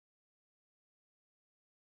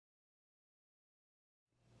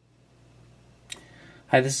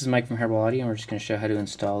Hi, this is Mike from Hairball Audio, and we're just going to show how to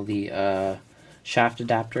install the shaft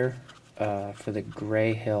adapter for the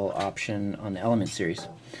Gray Hill option on the Elements series.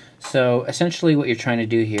 So essentially what you're trying to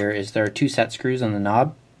do here is there are two set screws on the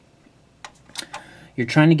knob. You're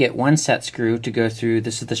trying to get one set screw to go through,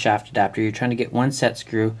 this is the shaft adapter, you're trying to get one set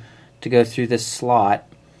screw to go through this slot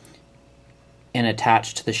and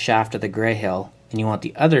attach to the shaft of the Gray Hill, and you want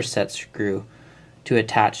the other set screw to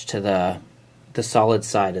attach to the solid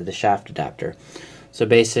side of the shaft adapter. So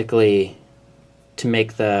basically, to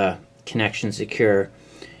make the connection secure,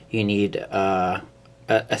 you need a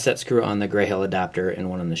set screw on the Gray Hill adapter and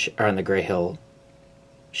one on the Gray Hill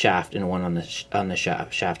shaft and one on the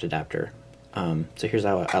shaft adapter. So here's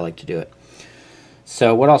how I like to do it.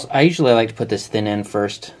 So what else? I usually like to put this thin end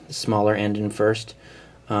first, the smaller end in first.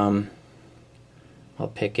 I'll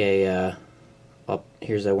pick here's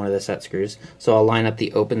one of the set screws. So I'll line up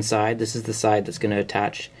the open side. This is the side that's going to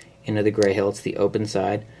attach into the Gray Hill. It's the open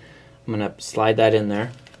side. I'm going to slide that in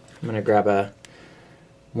there. I'm going to grab a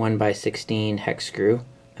 1x16 hex screw.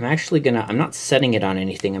 I'm not setting it on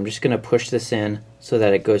anything. I'm just going to push this in so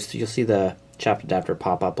that it goes through. You'll see the shaft adapter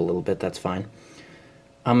pop up a little bit. That's fine.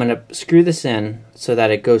 I'm going to screw this in so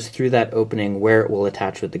that it goes through that opening where it will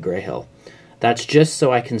attach with the Gray Hill. That's just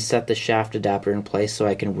so I can set the shaft adapter in place so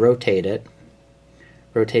I can rotate it,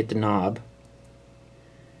 rotate the knob,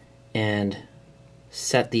 and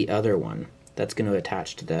set the other one that's going to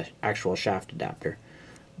attach to the actual shaft adapter.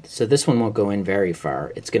 So this one won't go in very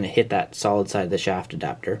far. It's going to hit that solid side of the shaft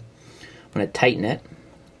adapter. I'm going to tighten it.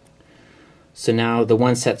 So now the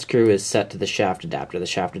one set screw is set to the shaft adapter. The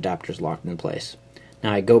shaft adapter is locked in place.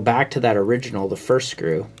 Now I go back to that original, the first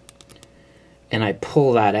screw, and I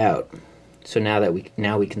pull that out. So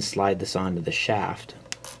now we can slide this onto the shaft.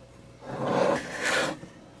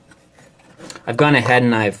 I've gone ahead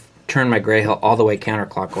and I've turned my Gray Hill all the way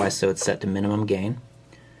counterclockwise so it's set to minimum gain.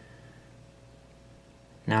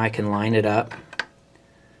 Now I can line it up.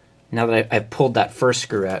 Now that I've pulled that first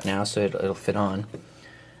screw out now so it'll fit on.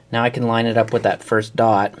 Now I can line it up with that first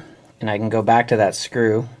dot, and I can go back to that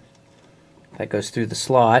screw that goes through the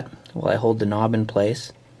slot while I hold the knob in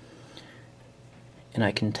place, and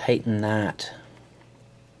I can tighten that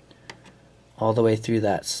all the way through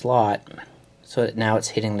that slot so that now it's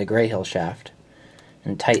hitting the Gray Hill shaft,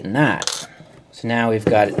 and tighten that. So now we've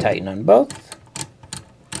got it tightened on both,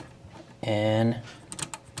 and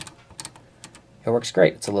it works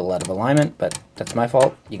great. It's a little out of alignment, but that's my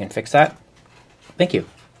fault. You can fix that. Thank you.